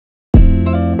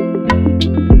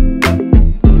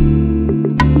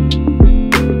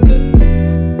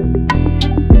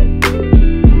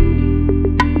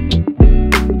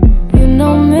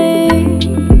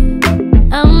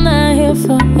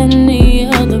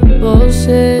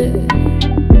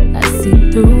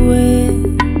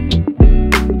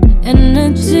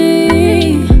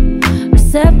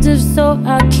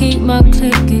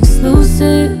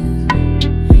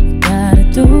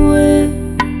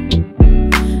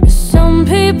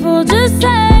people just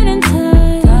stayed in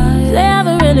touch. They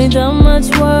haven't really done much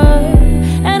work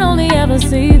and only ever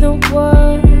see the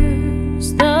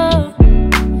worst.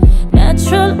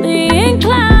 Naturally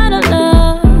inclined to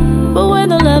love, but when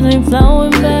the love ain't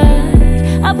flowing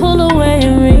back, I pull away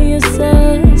and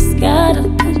reassess. Gotta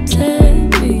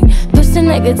protect me. Push the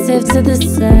negative to the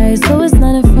side, so it's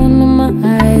not in front of my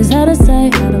eyes. Out of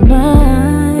sight, out of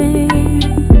mind.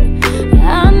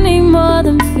 I need more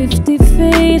than 50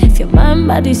 feet. If your mind,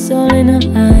 body, soul in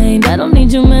aligned, I don't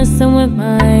need you messing with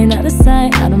mine. Out of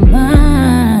sight, out of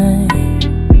mind.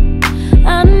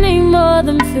 I need more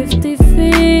than 50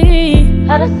 feet.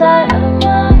 Out of sight, out of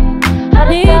mind. I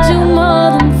need you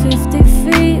more than 50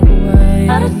 feet away.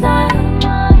 Out of sight, out of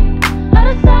mind. Out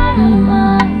of sight, out of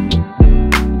mind.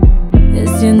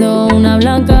 Siendo una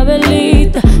blanca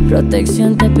velita,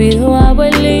 protección te pido,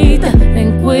 abuelita.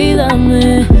 Ven,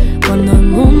 cuídame cuando el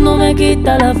mundo me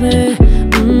quita la fe.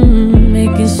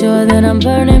 Making sure that I'm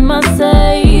burning my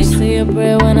sage. Say a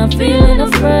prayer when I'm feeling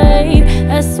afraid.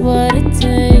 That's what it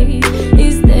takes.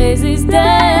 These days, these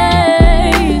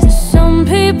days. Some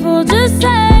people just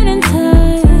stayed in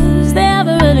touch. They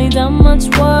haven't really done much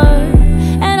work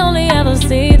and only ever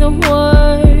see the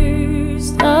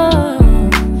worst.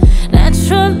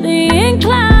 Naturally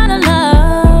inclined to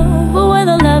love, but when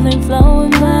the love ain't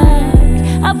flowing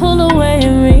back, I pull away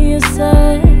and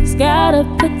reassess. Gotta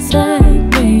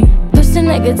protect me. Push the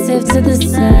negative to the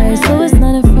side, so it's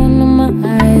not in front of my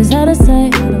eyes. Out of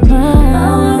sight, out of mind. I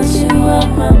want you out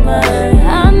my mind.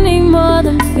 I need more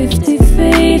than 50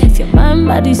 feet. If your mind,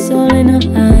 body, soul in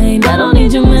aligned, I don't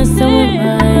need you messing with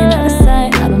mine. Out of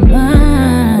sight, out of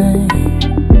mind.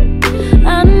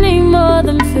 I need more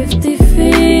than 50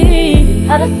 feet.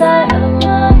 Out of sight, out of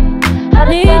mind. I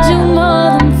need you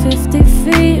more than 50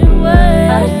 feet away.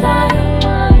 Out of sight, out of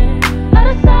mind. Out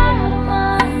of sight, out of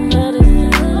mind. Out of sight.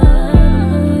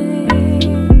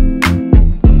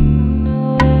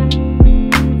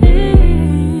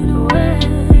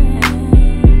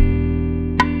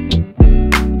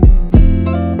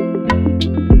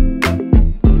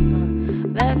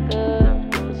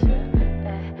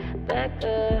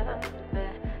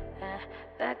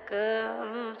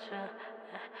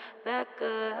 Back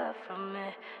up from me,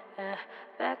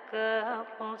 back up,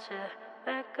 won't you?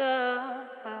 Back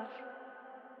up.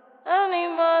 I need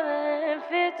more than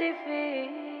 50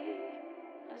 feet.